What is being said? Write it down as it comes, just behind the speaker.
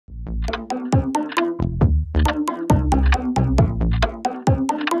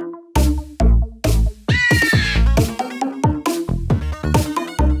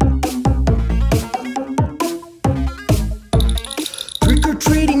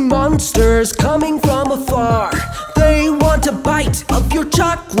Trick-or-treating monsters coming from afar. They want a bite of your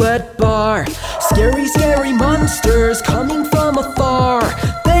chocolate bar. Scary, scary monsters coming from afar.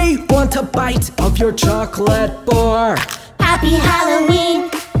 They want a bite of your chocolate bar. Happy Halloween,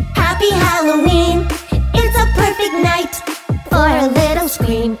 happy Halloween. It's a perfect night for a little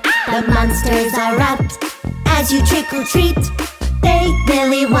scream. The monsters are out as you trick or treat. They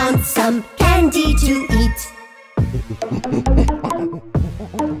really want some candy to eat.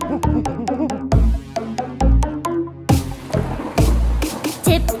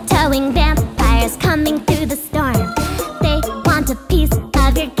 Tiptoeing vampires coming through the storm. They want a piece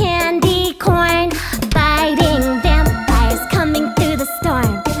of your candy corn. Fighting vampires coming through the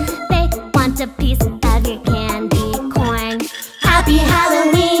storm. They want a piece of your candy corn. Happy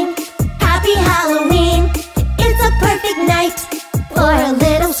Halloween, happy Halloween. It's a perfect night for a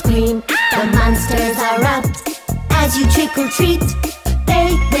little scream. The monsters are out as you trick or treat.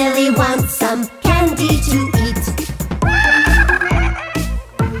 They really want some candy to eat.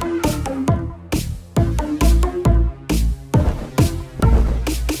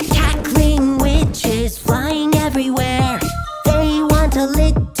 Cackling witches flying everywhere. They want a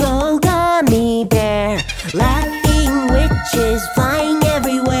little gummy bear. Laughing witches flying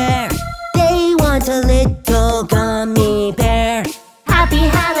everywhere. They want a little gummy bear. Happy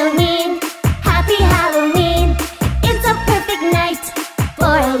Halloween, happy Halloween. It's a perfect night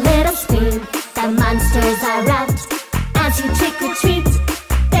for a little scream. The monsters are out as you trick or treat.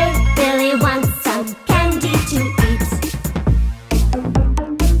 They really want some candy to eat.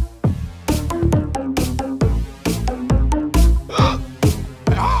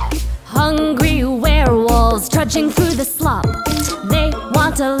 Hungry werewolves trudging through the slop. They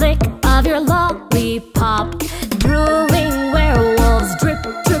want a lick of your lollipop. Drooling werewolves drip,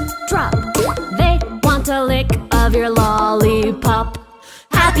 drip, drop. They want a lick of your lollipop.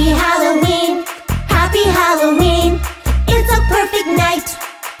 Happy Halloween, happy Halloween. It's a perfect night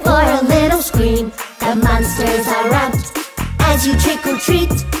for a little scream. The monsters are out as you trick or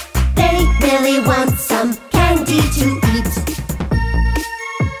treat. They really want some candy to eat.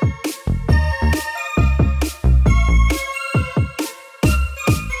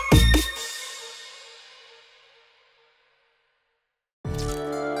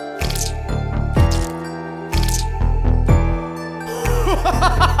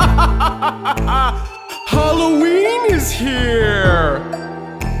 Halloween is here!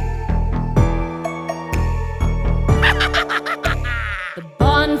 The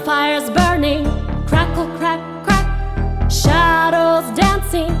bonfire's burning, crackle, crack, crack. Shadows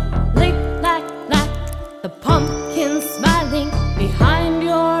dancing, lick, lack, lack. The pumpkin smiling behind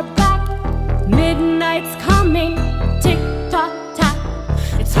your back. Midnight's coming, tick tock tack.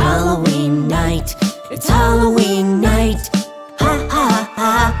 It's Halloween night, it's Halloween night. Ha ha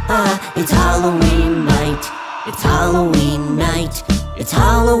ha ha, it's Halloween night, it's Halloween night, it's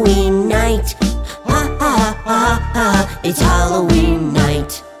Halloween night. Ha ha ha ha, it's Halloween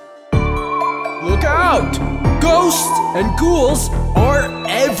night. Look out! Ghosts and ghouls are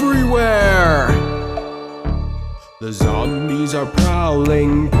everywhere! The zombies are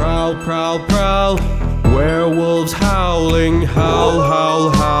prowling, prowl, prowl, prowl. Werewolves howling, howl, howl,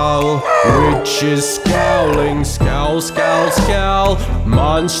 howl. Witches scowling, scowl, scowl, scowl.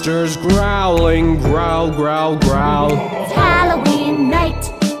 Monsters growling, growl, growl, growl. It's Halloween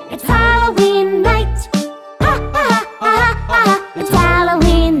night, it's Halloween night. Ha ha ha ha, it's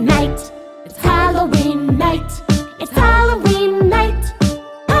Halloween night, it's Halloween night, it's Halloween night.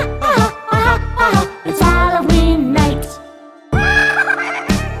 Ha ha ha ha, it's Halloween night.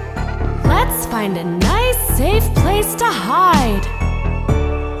 Let's find a nice safe place to hide.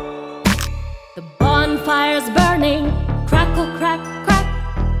 The bonfire's burning, crackle, crack, crack.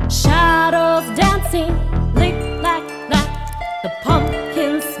 Shadows dancing, lick, lack, lack. The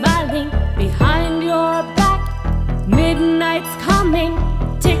pumpkin smiling behind your back. Midnight's coming,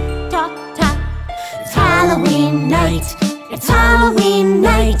 tick tock tack. It's Halloween night, it's Halloween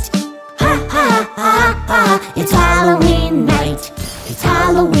night. Ha ha ha ha, it's Halloween night, it's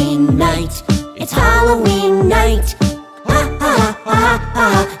Halloween night, it's Halloween night. Ha ha ha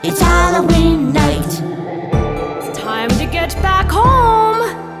ha, it's Halloween night. It's time to get back home.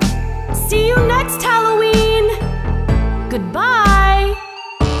 See you next Halloween. Goodbye.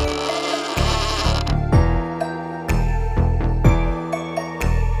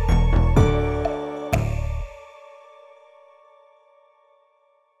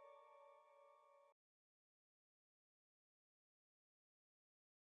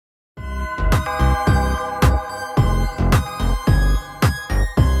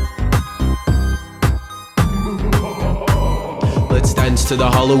 dance to the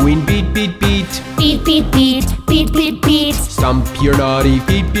Halloween beat, beat, beat. Beat, beat, beat, beat, beat, beat. Stomp your naughty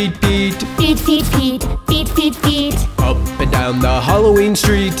feet, beat, beat. Beat, beat, beat, beat, beat, beat. Up and down the Halloween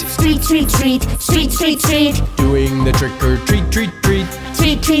street. Street, street, street, street, street, street. Doing the trick or treat, treat, treat.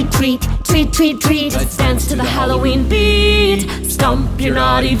 Treat, treat, treat, treat, treat, treat. Let's dance to the Halloween beat. Stomp your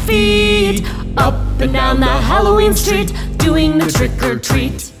naughty feet. Up and down the Halloween street, doing the trick or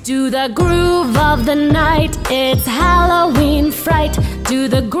treat. Do the groove of the night, it's Halloween fright. Do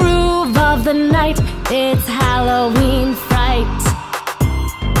the groove of the night, it's Halloween fright.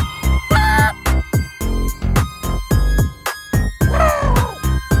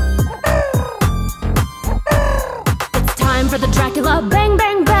 It's time for the Dracula bang,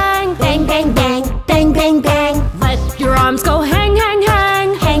 bang, bang. Bang, bang, bang, bang, bang, bang. Let your arms go hang, hang,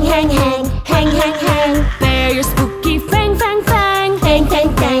 hang. Hang, hang, hang, hang, hang, hang. Bear your spooky fang, fang, fang. Fang,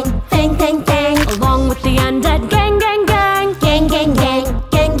 fang, fang, fang, fang, fang. Along with the undead gang, gang, gang. Gang, gang, gang,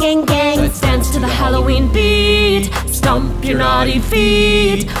 gang, gang, gang. Let's dance to the Halloween beat. Stomp your naughty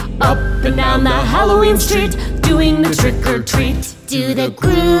feet. Up and down the Halloween street, doing the trick or treat. Do the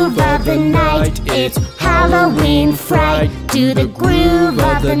groove of the night, it's Halloween fright. Do the groove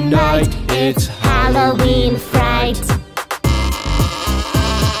of the night, it's Halloween fright.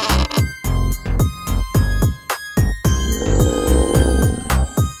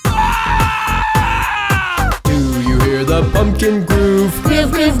 Do you hear the pumpkin groove?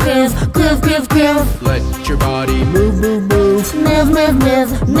 Groove, groove, groove, groove, groove, groove. Let your body move, move, move. Move, move,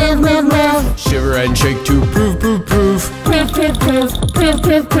 move, move, move, move. Shiver and shake to prove, prove, prove. Prove, prove, prove, prove,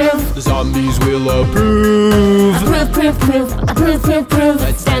 prove, prove. The zombies will approve. Approve, prove, prove, approve, prove, prove.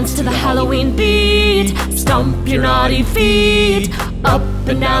 Let's dance to the Halloween beat. Stomp your naughty feet. Up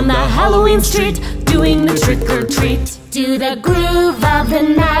and down the Halloween street, doing the trick or treat. Do the groove of the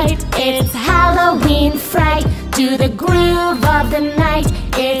night, it's Halloween fright. Do the groove of the night,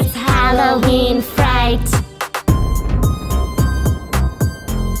 it's Halloween fright.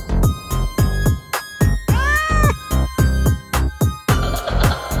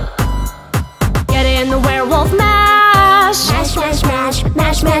 Get in the werewolf mash. Mash, mash, mash,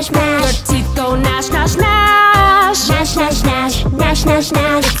 mash, mash, mash. Your teeth go gnash, gnash, gnash. Gnash, gnash, gnash, gnash, gnash,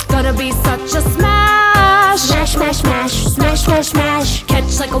 gnash. It's gonna be such a smash. Smash, smash, smash, smash, smash, smash.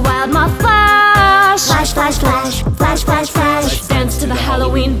 Catch like a wild moth flash. Flash, flash, flash, flash, flash, flash. Let's dance to the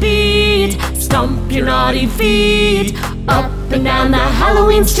Halloween beat. Stomp your naughty feet. Up and down the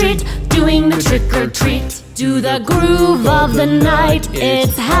Halloween street, doing the trick or treat. Do the groove of the night,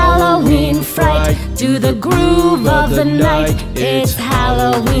 it's Halloween fright. Do the groove of the night, it's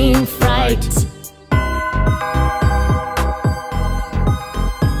Halloween fright.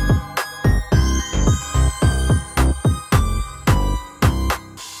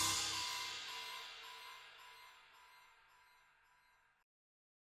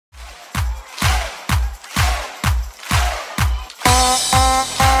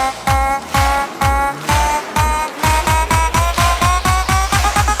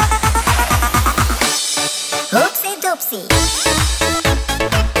 Oopsie doopsie.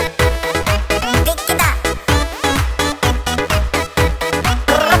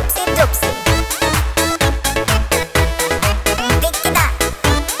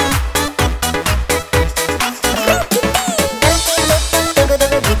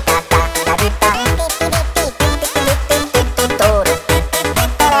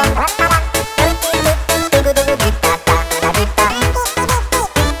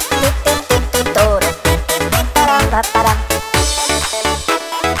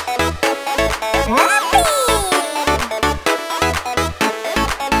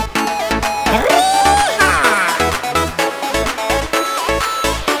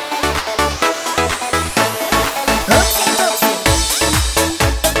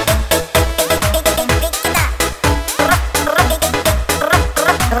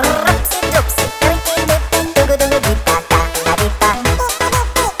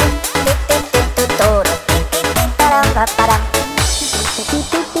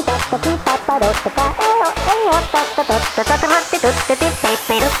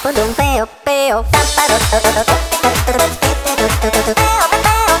 Peo, peo, peo,